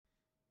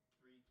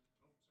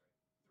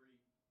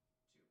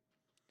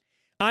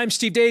I'm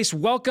Steve Deace.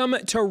 Welcome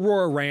to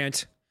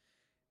Rant.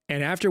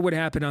 And after what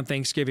happened on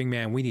Thanksgiving,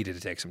 man, we needed to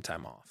take some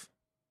time off.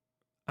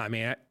 I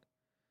mean,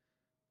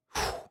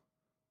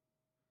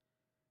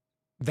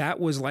 that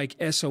was like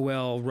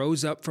SOL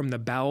rose up from the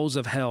bowels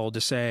of hell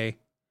to say,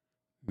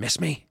 miss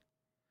me?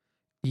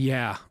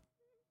 Yeah,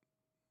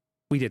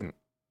 we didn't,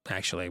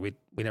 actually. We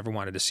never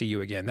wanted to see you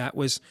again. That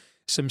was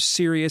some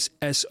serious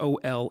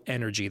SOL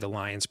energy the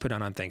Lions put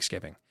on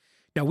Thanksgiving.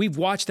 Now, we've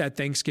watched that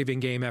Thanksgiving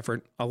game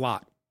effort a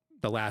lot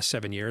the last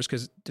 7 years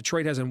because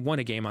Detroit hasn't won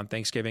a game on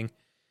Thanksgiving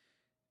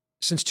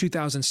since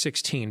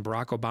 2016.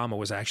 Barack Obama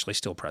was actually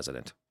still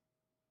president.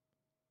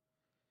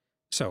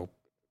 So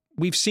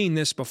we've seen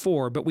this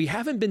before, but we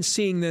haven't been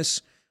seeing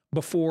this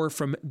before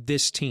from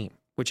this team,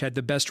 which had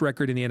the best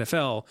record in the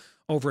NFL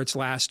over its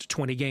last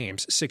 20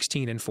 games,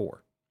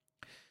 16-4.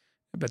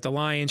 But the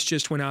Lions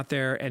just went out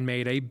there and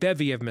made a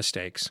bevy of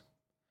mistakes.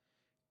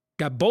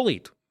 Got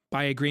bullied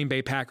by a Green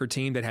Bay Packer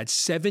team that had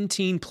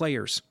 17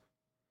 players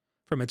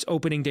from its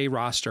opening day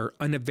roster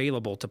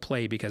unavailable to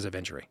play because of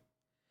injury.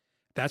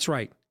 That's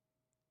right,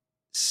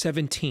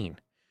 17.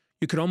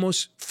 You could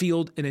almost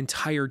field an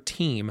entire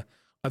team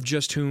of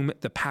just whom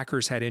the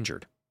Packers had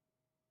injured.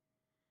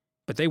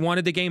 But they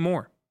wanted the game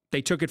more.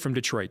 They took it from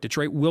Detroit.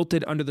 Detroit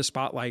wilted under the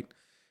spotlight.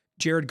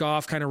 Jared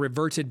Goff kind of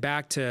reverted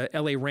back to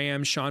LA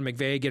Rams, Sean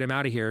McVay, get him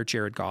out of here,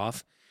 Jared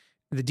Goff.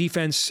 The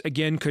defense,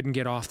 again, couldn't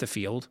get off the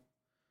field.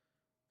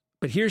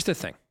 But here's the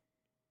thing.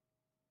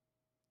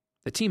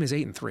 The team is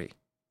 8-3.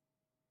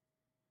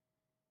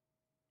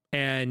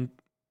 And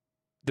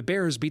the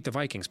Bears beat the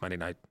Vikings Monday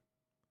night,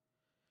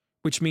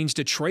 which means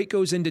Detroit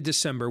goes into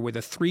December with a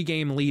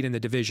 3-game lead in the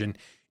division.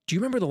 Do you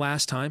remember the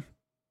last time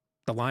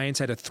the Lions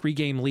had a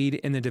 3-game lead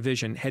in the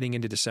division heading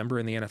into December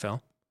in the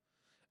NFL?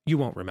 You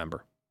won't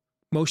remember.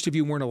 Most of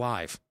you weren't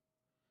alive.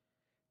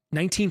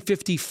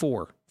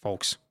 1954,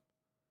 folks.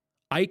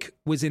 Ike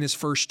was in his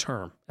first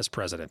term as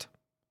president.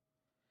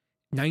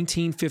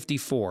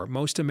 1954.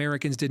 Most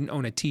Americans didn't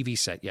own a TV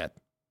set yet.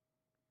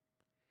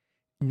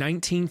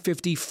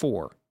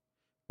 1954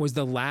 was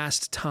the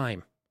last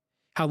time.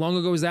 How long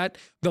ago was that?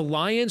 The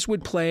Lions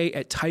would play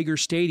at Tiger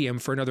Stadium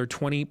for another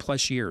 20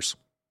 plus years.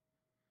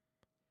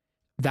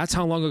 That's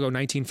how long ago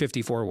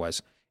 1954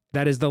 was.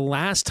 That is the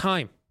last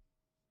time.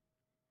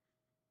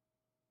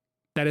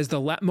 That is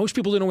most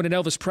people don't know what an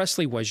Elvis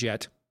Presley was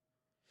yet.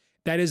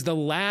 That is the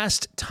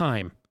last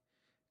time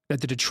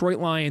that the Detroit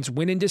Lions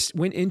went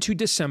into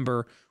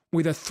December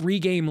with a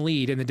 3-game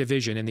lead in the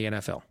division in the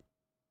NFL.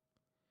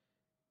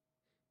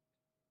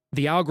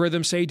 The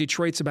algorithms say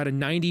Detroit's about a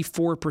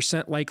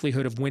 94%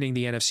 likelihood of winning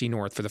the NFC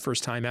North for the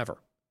first time ever.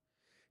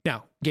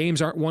 Now, games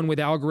aren't won with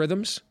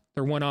algorithms.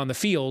 They're won on the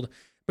field.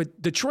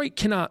 But Detroit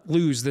cannot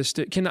lose this.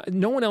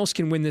 No one else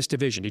can win this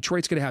division.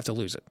 Detroit's going to have to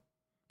lose it.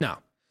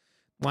 Now,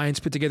 Lions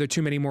put together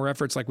too many more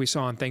efforts like we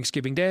saw on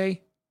Thanksgiving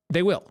Day.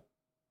 They will.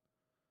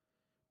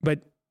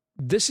 But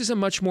this is a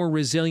much more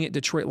resilient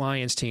Detroit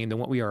Lions team than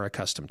what we are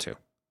accustomed to.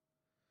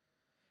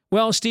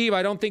 Well, Steve,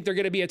 I don't think they're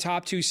going to be a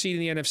top 2 seed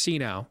in the NFC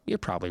now. You're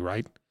probably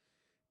right.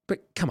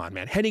 But come on,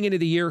 man. Heading into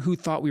the year, who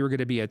thought we were going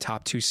to be a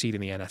top 2 seed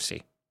in the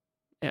NFC?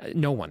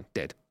 No one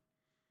did.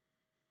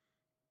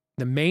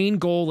 The main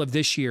goal of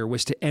this year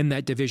was to end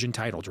that division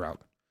title drought.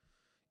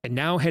 And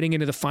now heading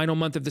into the final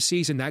month of the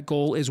season, that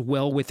goal is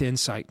well within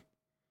sight.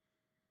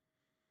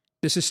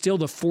 This is still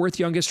the 4th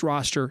youngest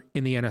roster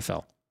in the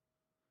NFL.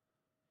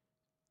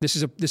 This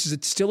is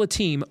still a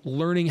team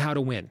learning how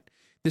to win.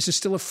 This is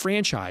still a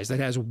franchise that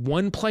has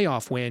one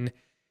playoff win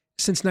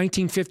since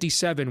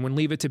 1957 when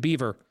Leave It to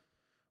Beaver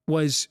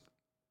was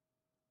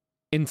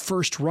in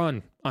first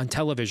run on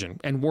television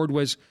and Ward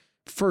was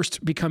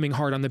first becoming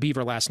hard on the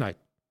Beaver last night.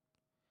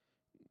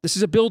 This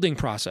is a building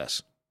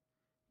process.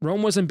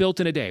 Rome wasn't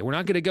built in a day. We're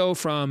not going to go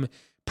from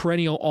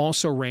perennial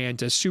also-ran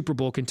to Super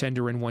Bowl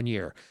contender in 1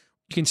 year.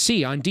 You can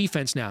see on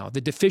defense now,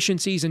 the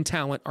deficiencies in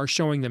talent are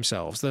showing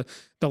themselves. The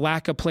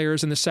lack of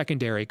players in the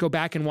secondary. Go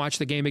back and watch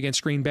the game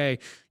against Green Bay.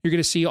 You're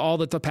going to see all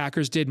that the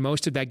Packers did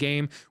most of that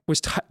game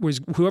was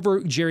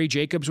whoever Jerry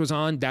Jacobs was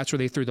on, that's where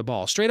they threw the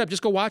ball. Straight up,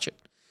 just go watch it.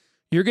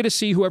 You're going to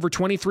see whoever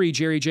 23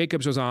 Jerry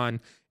Jacobs was on,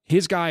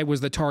 his guy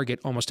was the target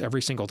almost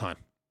every single time,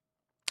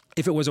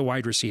 if it was a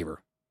wide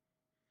receiver.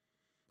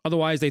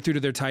 Otherwise, they threw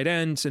to their tight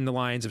ends, and the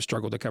Lions have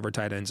struggled to cover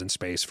tight ends in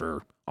space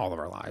for all of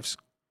our lives.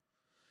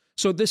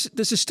 So this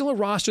is still a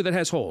roster that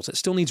has holes. It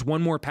still needs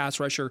one more pass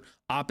rusher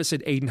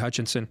opposite Aiden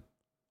Hutchinson.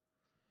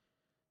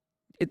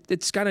 It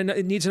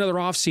needs another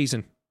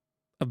offseason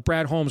of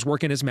Brad Holmes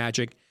working his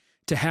magic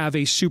to have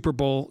a Super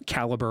Bowl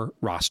caliber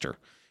roster.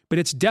 But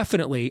it's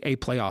definitely a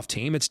playoff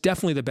team. It's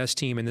definitely the best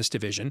team in this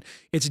division.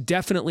 It's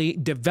definitely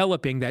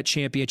developing that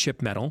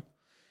championship medal.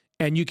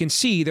 And you can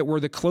see that we're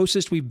the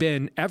closest we've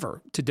been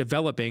ever to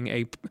developing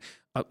a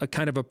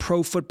kind of a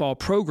pro football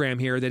program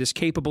here that is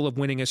capable of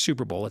winning a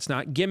Super Bowl. It's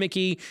not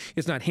gimmicky.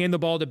 It's not hand the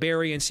ball to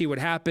Barry and see what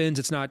happens.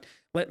 It's not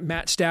let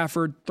Matt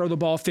Stafford throw the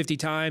ball 50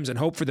 times and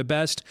hope for the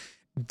best.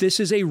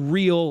 This is a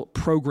real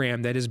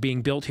program that is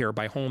being built here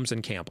by Holmes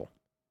and Campbell.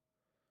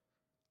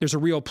 There's a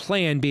real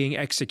plan being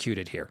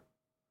executed here.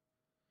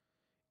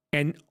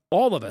 And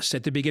all of us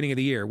at the beginning of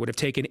the year would have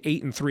taken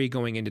 8-3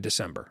 going into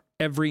December.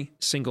 Every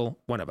single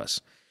one of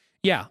us.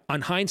 Yeah,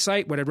 on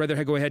hindsight, would I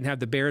rather go ahead and have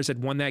the Bears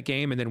had won that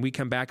game and then we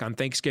come back on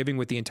Thanksgiving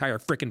with the entire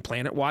freaking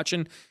planet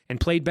watching and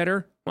played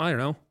better? Well, I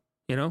don't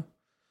know.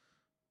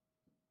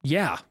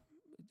 Yeah.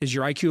 Is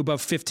your IQ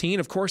above 15?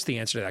 Of course the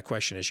answer to that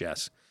question is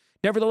yes.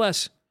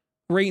 Nevertheless,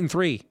 we're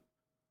 8-3.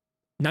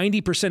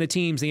 90% of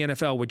teams in the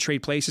NFL would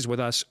trade places with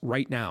us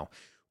right now.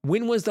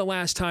 When was the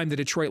last time the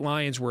Detroit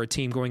Lions were a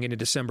team going into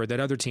December that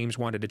other teams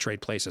wanted to trade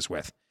places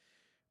with?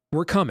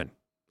 We're coming.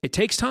 It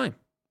takes time.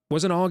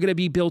 Wasn't all going to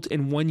be built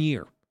in 1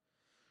 year.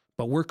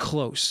 But we're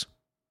close.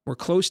 We're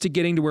close to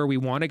getting to where we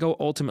want to go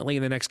ultimately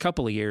in the next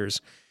couple of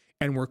years.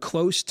 And we're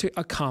close to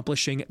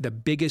accomplishing the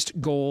biggest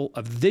goal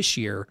of this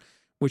year,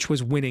 which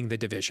was winning the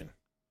division.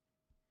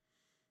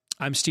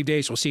 I'm Steve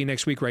Deace. We'll see you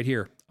next week right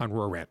here on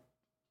Roar Rant.